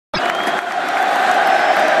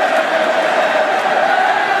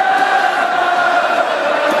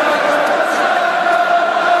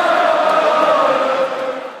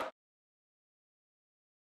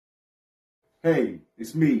Hey,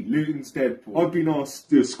 it's me, Lutondeadpool. I've been asked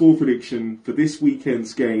to do a score prediction for this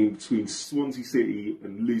weekend's game between Swansea City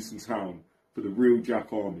and Luton Town for the Real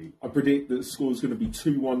Jack Army. I predict that the score is going to be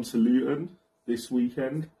 2-1 to Luton this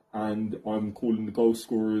weekend, and I'm calling the goal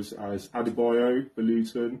scorers as Adebayo for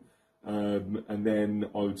Luton, and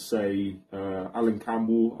then I would say Alan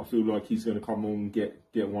Campbell. I feel like he's going to come on and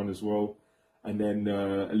get one as well, and then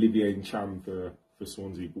Olivier Ncham for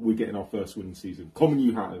Swansea. But we're getting our first win in the season. Common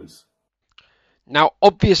you Hatters. Now,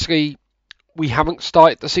 obviously, we haven't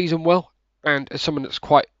started the season well, and as someone that's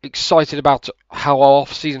quite excited about how our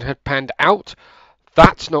off-season had panned out,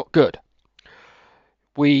 that's not good.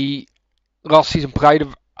 We, last season, played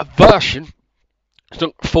a version, it's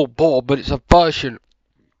not full ball, but it's a version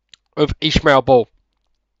of Ismail Ball.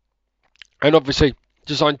 And obviously,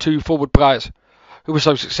 designed two forward players who were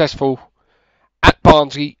so successful at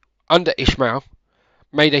Barnsley under Ismail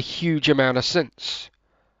made a huge amount of sense.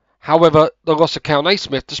 However, the loss of Cal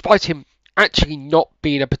Naismith, despite him actually not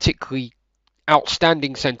being a particularly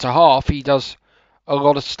outstanding centre-half, he does a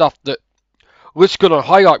lot of stuff that looks good on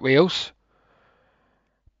highlight reels,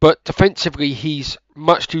 but defensively he's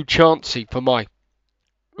much too chancy for my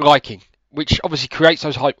liking, which obviously creates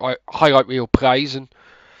those highlight reel plays and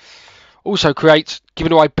also creates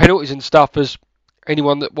giving away penalties and stuff, as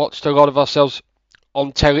anyone that watched a lot of ourselves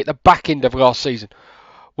on telly at the back end of last season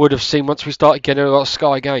would have seen once we started getting a lot of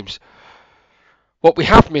Sky games. What we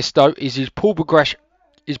have missed, though, is his ball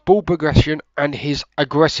progression and his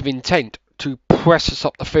aggressive intent to press us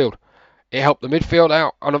up the field. It helped the midfield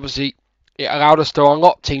out, and obviously it allowed us to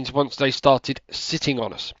unlock teams once they started sitting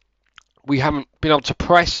on us. We haven't been able to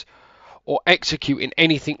press or execute in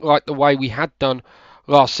anything like the way we had done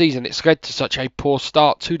last season. It's led to such a poor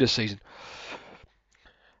start to the season.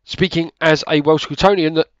 Speaking as a Welsh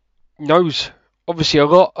Lutonian that knows obviously a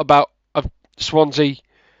lot about Swansea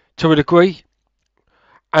to a degree,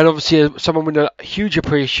 and obviously someone with a huge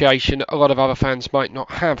appreciation that a lot of other fans might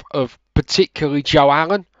not have of particularly Joe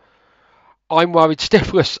Allen, I'm worried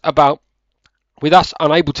stiffless about, with us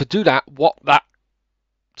unable to do that, what that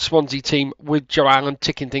Swansea team with Joe Allen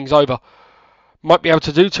ticking things over might be able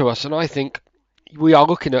to do to us. And I think we are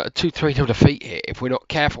looking at a 2-3-0 defeat here if we're not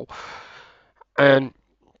careful. And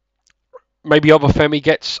maybe Obafemi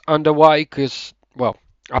gets underway because, well,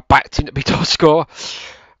 I backed him to be top scorer.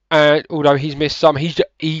 Although he's missed some,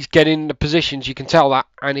 he's getting the positions, you can tell that,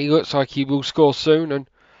 and he looks like he will score soon. And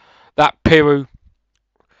that Peru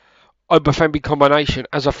Obafemi combination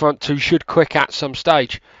as a front two should click at some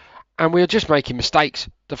stage. And we are just making mistakes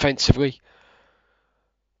defensively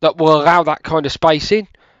that will allow that kind of space in.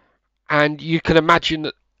 And you can imagine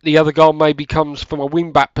that the other goal maybe comes from a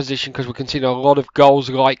wing-back position, because we're conceding a lot of goals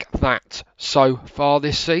like that so far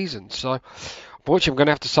this season. So, unfortunately, I'm going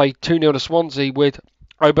to have to say 2-0 to Swansea, with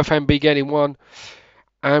Obafemi getting one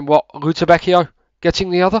and Lutabecchio getting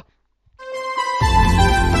the other.